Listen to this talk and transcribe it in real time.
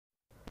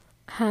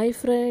Hi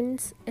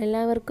friends,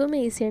 എല്ലാവർക്കും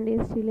easy and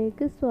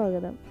ടേസ്റ്റിയിലേക്ക്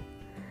സ്വാഗതം.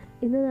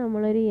 ഇന്ന്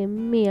നമ്മളൊരു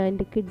എമ്മി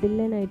ആൻഡ്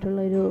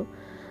കിഡിലനായിട്ടുള്ളൊരു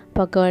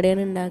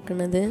പക്കവടയാണ്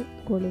ഉണ്ടാക്കുന്നത്.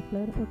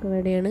 കോളിഫ്ലവർ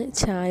പക്കവടയാണ്.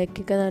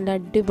 ചായക്കൊക്കെ നല്ല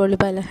അടിപൊളി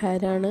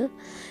പലഹാരമാണ്.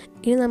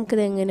 ഇനി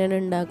നമുക്കിത് എങ്ങനെയാണ്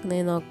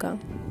ഉണ്ടാക്കുന്നത് നോക്കാം.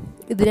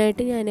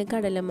 ഇതിനായിട്ട് ഞാൻ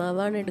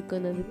കടലമാവാണ്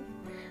എടുക്കുന്നത്.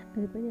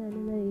 അതിപ്പോൾ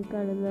ഞാനിന്ന് ഈ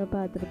കാണുന്ന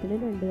പാത്രത്തിൽ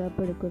 2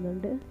 കപ്പ്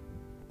എടുക്കുന്നുണ്ട്.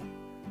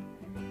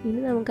 ഇനി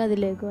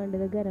നമുക്കതിലേക്ക്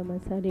വേണ്ടത് ഗരം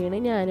മസാലയാണ്.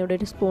 ഞാനിവിടെ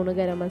 1 സ്പൂണ്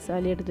ഗരം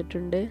മസാല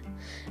എടുത്തിട്ടുണ്ട്.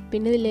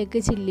 പിന്നെ ഇതിലേക്ക്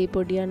ചില്ലി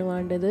പൊടിയാണ്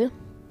വേണ്ടത്.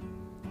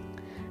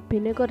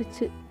 പിന്നെ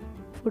കുറച്ച്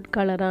ഫുഡ്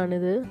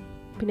കളറാണിത്.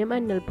 പിന്നെ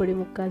മഞ്ഞൾപ്പൊടി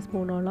 3/4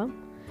 സ്പൂണോളം.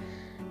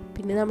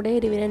 പിന്നെ നമ്മുടെ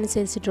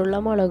എരിവിനനുസരിച്ചിട്ടുള്ള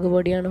മുളക്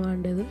പൊടിയാണ്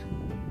വേണ്ടത്.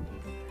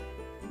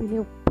 പിന്നെ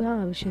ഉപ്പ്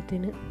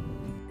ആവശ്യത്തിന്.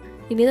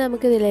 ഇനി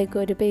നമുക്കിതിലേക്ക്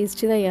ഒരു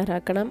പേസ്റ്റ്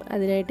തയ്യാറാക്കണം.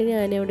 അതിനായിട്ട്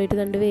ഞാനിവിടെ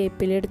 2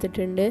 വേപ്പില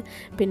എടുത്തിട്ടുണ്ട്.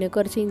 പിന്നെ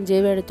കുറച്ച് ഇഞ്ചി,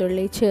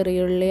 വെളുത്തുള്ളി,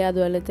 ചെറിയുള്ളി,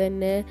 അതുപോലെ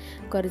തന്നെ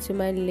കുറച്ച്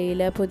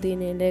മല്ലിയില,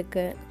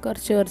 പുതിനയിലൊക്കെ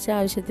കുറച്ച്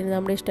ആവശ്യത്തിന്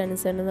നമ്മുടെ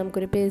ഇഷ്ടാനുസരണം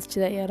നമുക്കൊരു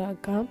പേസ്റ്റ്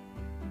തയ്യാറാക്കാം.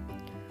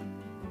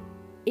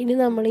 ഇനി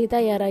നമ്മൾ ഈ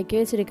തയ്യാറാക്കി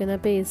വെച്ചിരിക്കുന്ന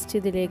പേസ്റ്റ്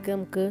ഇതിലേക്ക്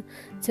നമുക്ക്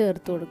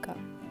ചേർത്ത്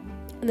കൊടുക്കാം.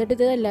 എന്നിട്ട്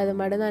ഇത് എല്ലാതും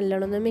പാടെ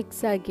നല്ലോണം ഒന്ന്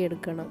മിക്സ് ആക്കി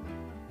എടുക്കണം.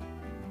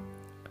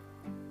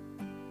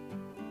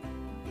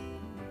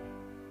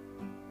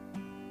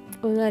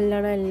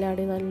 നല്ലോണം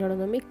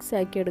ഒന്ന് മിക്സ്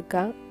ആക്കി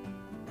എടുക്കാം.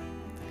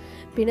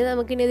 പിന്നെ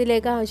നമുക്കിനി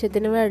ഇതിലേക്ക്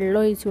ആവശ്യത്തിന് വെള്ളം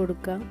ഒഴിച്ചു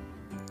കൊടുക്കാം.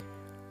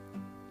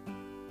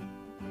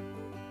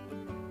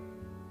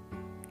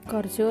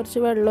 കുറച്ച്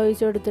വെള്ളം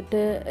ഒഴിച്ചു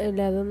കൊടുത്തിട്ട്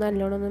എല്ലാതും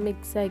നല്ലോണം ഒന്ന്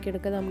മിക്സ് ആക്കി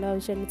എടുക്കാം. നമ്മുടെ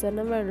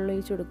ആവശ്യാനുസരണം വെള്ളം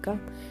ഒഴിച്ചു കൊടുക്കാം.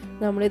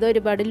 നമ്മളിത്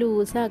ഒരുപാട്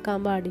ലൂസാക്കാൻ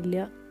പാടില്ല,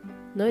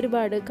 എന്നാൽ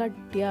ഒരുപാട്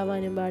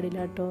കട്ടിയാവാനും പാടില്ല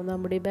കേട്ടോ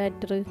നമ്മുടെ ഈ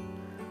ബാറ്റർ.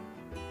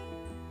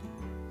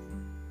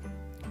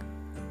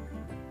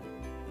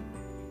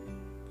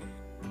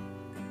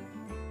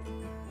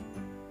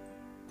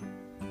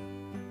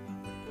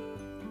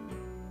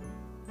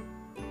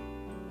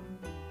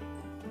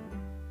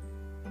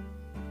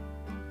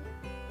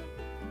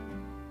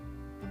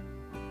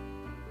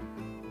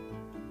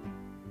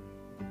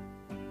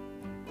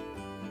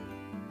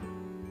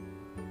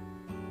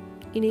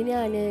 ഇനി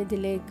ഞാൻ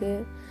ഇതിലേക്ക്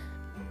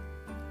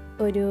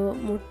ഒരു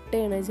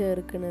മുട്ടയാണ്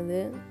ചേർക്കുന്നത്.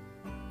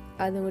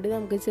 അതും കൂടി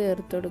നമുക്ക്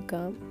ചേർത്ത്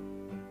കൊടുക്കാം.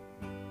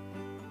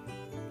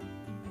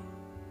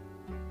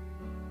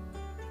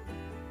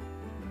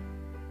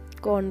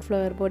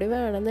 കോൺഫ്ലവർ പൊടി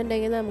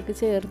വേണമെന്നുണ്ടെങ്കിൽ നമുക്ക്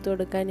ചേർത്ത്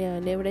കൊടുക്കാം.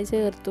 ഞാനിവിടെ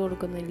ചേർത്ത്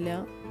കൊടുക്കുന്നില്ല.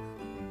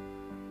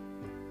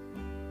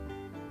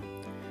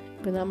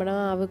 ഇപ്പം നമ്മുടെ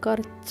മാവ്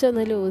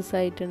കുറച്ചൊന്ന്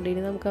ലൂസായിട്ടുണ്ട്.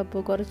 ഇനി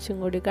നമുക്കപ്പോൾ കുറച്ചും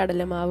കൂടി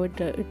കടലമാവ്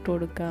ഇട്ട്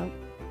കൊടുക്കാം.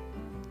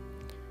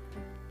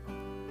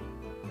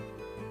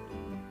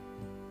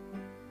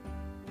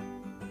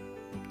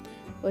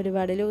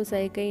 ഒരുപാട്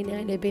ലൂസായി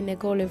കഴിഞ്ഞാൽ പിന്നെ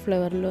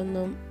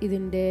കോളിഫ്ലവറിലൊന്നും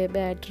ഇതിൻ്റെ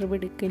ബാറ്റർ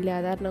പിടിക്കില്ല.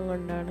 കാരണം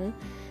കൊണ്ടാണ്.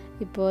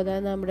 ഇപ്പോൾ അതാ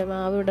നമ്മുടെ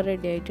മാവ് ഇവിടെ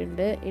റെഡി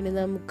ആയിട്ടുണ്ട്. ഇനി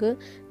നമുക്ക്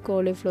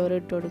കോളിഫ്ലവർ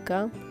ഇട്ട്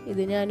കൊടുക്കാം.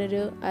 ഇത്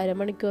ഞാനൊരു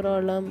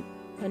അരമണിക്കൂറോളം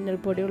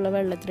മഞ്ഞൾപ്പൊടിയുള്ള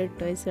വെള്ളത്തിൽ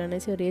ഇട്ട് വെച്ചാണ്,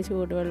 ചെറിയ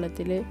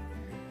ചൂടുവെള്ളത്തിൽ.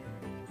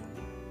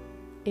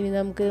 ഇനി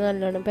നമുക്ക്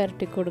നല്ലോണം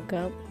പുരട്ടി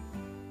കൊടുക്കാം.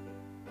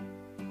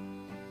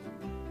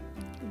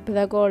 ഇപ്പോൾ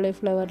ഇതാ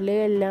കോളിഫ്ലവറിൽ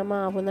എല്ലാ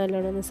മാവും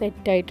നല്ലോണം ഒന്ന്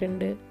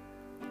സെറ്റായിട്ടുണ്ട്.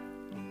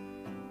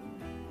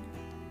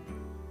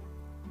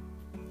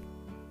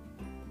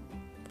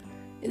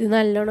 ഇത്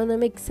നല്ലോണം ഒന്ന്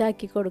മിക്സ്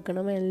ആക്കി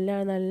കൊടുക്കണം. എല്ലാം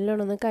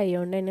നല്ലോണം ഒന്ന് കൈ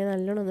കൊണ്ട് തന്നെ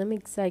നല്ലോണം ഒന്ന്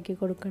മിക്സ് ആക്കി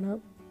കൊടുക്കണം.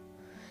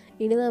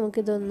 ഇനി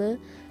നമുക്കിതൊന്ന്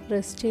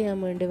റെസ്റ്റ് ചെയ്യാൻ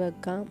വേണ്ടി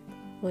വെക്കാം.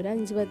 ഒരു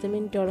 5-10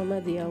 മിനിറ്റോളം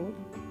മതിയാവും.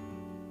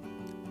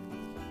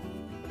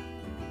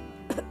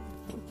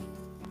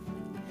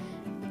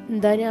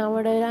 എന്താ ഞാൻ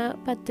അവിടെ ഒരു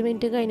 10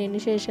 മിനിറ്റ്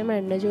കഴിഞ്ഞതിന് ശേഷം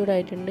എണ്ണ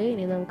ചൂടായിട്ടുണ്ട്.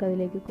 ഇനി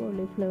നമുക്കതിലേക്ക്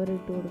കോളിഫ്ലവർ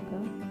ഇട്ട്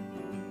കൊടുക്കാം.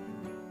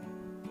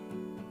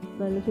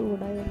 നല്ല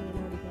ചൂടായ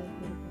എണ്ണയാണ്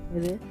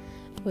ഇത്.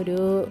 ഒരു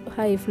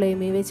ഹൈ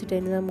ഫ്ലെയിമിൽ വെച്ചിട്ട്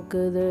തന്നെ നമുക്ക്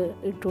ഇത്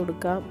ഇട്ട്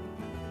കൊടുക്കാം.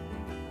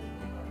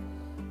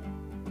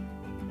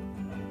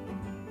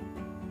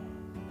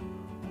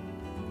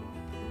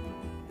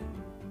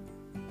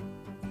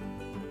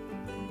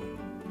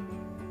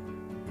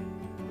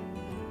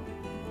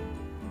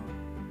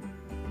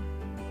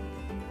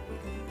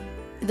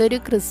 ഇതൊരു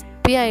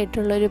ക്രിസ്പി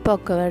ആയിട്ടുള്ളൊരു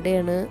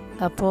പക്കവടയാണ്.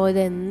 അപ്പോൾ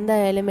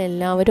ഇതെന്തായാലും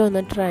എല്ലാവരും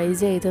ഒന്ന് ട്രൈ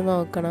ചെയ്ത്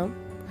നോക്കണം.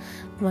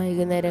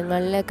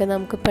 വൈകുന്നേരങ്ങളിലൊക്കെ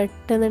നമുക്ക്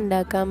പെട്ടെന്ന്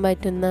ഉണ്ടാക്കാൻ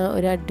പറ്റുന്ന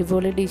ഒരു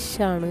അടിപൊളി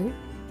ഡിഷാണ്.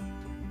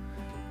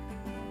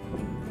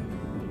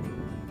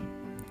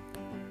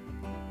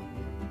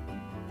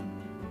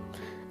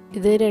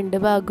 ഇത്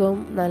 2 ഭാഗവും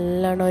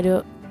നല്ലോണം ഒരു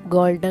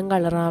ഗോൾഡൻ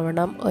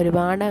കളറാവണം.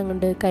 ഒരുപാട്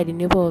അങ്ങോട്ട്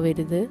കരിഞ്ഞു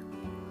പോവരുത്.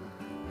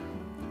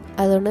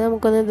 അതുകൊണ്ട്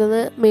നമുക്കൊന്ന്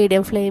ഇതൊന്ന്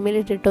മീഡിയം ഫ്ലെയിമിൽ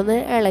ഇട്ടിട്ടൊന്ന്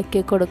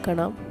ഇളക്കി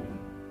കൊടുക്കണം.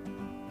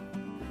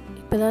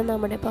 ഇപ്പോൾ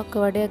നമ്മുടെ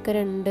പക്കവടയൊക്കെ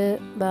 2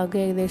 ഭാഗം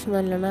ഏകദേശം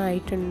നല്ലോണം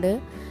ആയിട്ടുണ്ട്.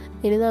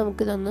 ഇനി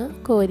നമുക്കിതൊന്ന്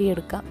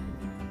കോരിയെടുക്കാം.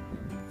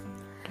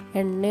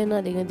 എണ്ണയൊന്നും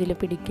അധികം ഇതിൽ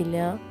പിടിക്കില്ല.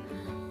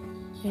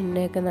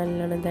 എണ്ണയൊക്കെ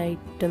നല്ലോണം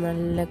ഇതായിട്ട്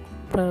നല്ല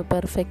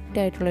പെർഫെക്റ്റ്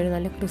ആയിട്ടുള്ളൊരു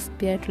നല്ല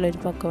ക്രിസ്പി ആയിട്ടുള്ളൊരു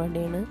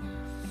പക്കവടയാണ്.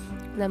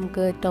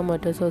 നമുക്ക്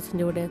ടൊമാറ്റോ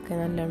സോസിൻ്റെ കൂടെയൊക്കെ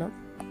നല്ലോണം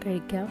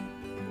കഴിക്കാം.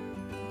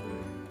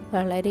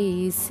 വളരെ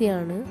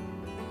ഈസിയാണ്.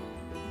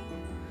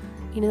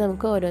 ഇനി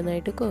നമുക്ക്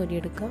ഓരോന്നായിട്ട്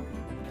കോരിയെടുക്കാം.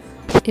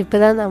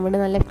 ഇപ്പോൾ നമ്മുടെ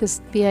നല്ല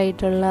ക്രിസ്പി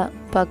ആയിട്ടുള്ള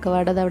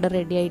പക്കവട അവിടെ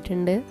റെഡി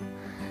ആയിട്ടുണ്ട്.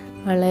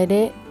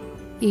 വളരെ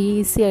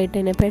ഈസി ആയിട്ട്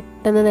തന്നെ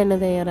പെട്ടെന്ന് തന്നെ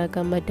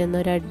തയ്യാറാക്കാൻ പറ്റുന്ന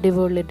ഒരു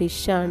അടിപൊളി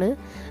ഡിഷാണ്.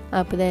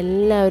 അപ്പോൾ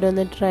ഇതെല്ലാവരും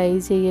ഒന്ന് ട്രൈ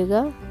ചെയ്യുക,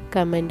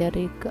 കമൻ്റ്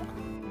അറിയിക്കുക.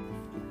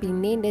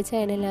 പിന്നെ എൻ്റെ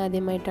ചാനൽ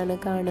ആദ്യമായിട്ടാണ്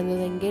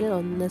കാണുന്നതെങ്കിൽ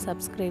ഒന്ന്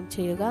സബ്സ്ക്രൈബ്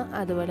ചെയ്യുക.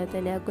 അതുപോലെ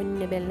തന്നെ ആ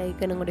കുഞ്ഞ്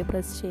ബെല്ലൈക്കനും കൂടി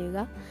പ്രസ്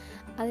ചെയ്യുക.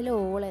 അതിൽ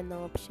ഓൾ എന്ന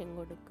ഓപ്ഷൻ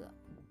കൊടുക്കുക.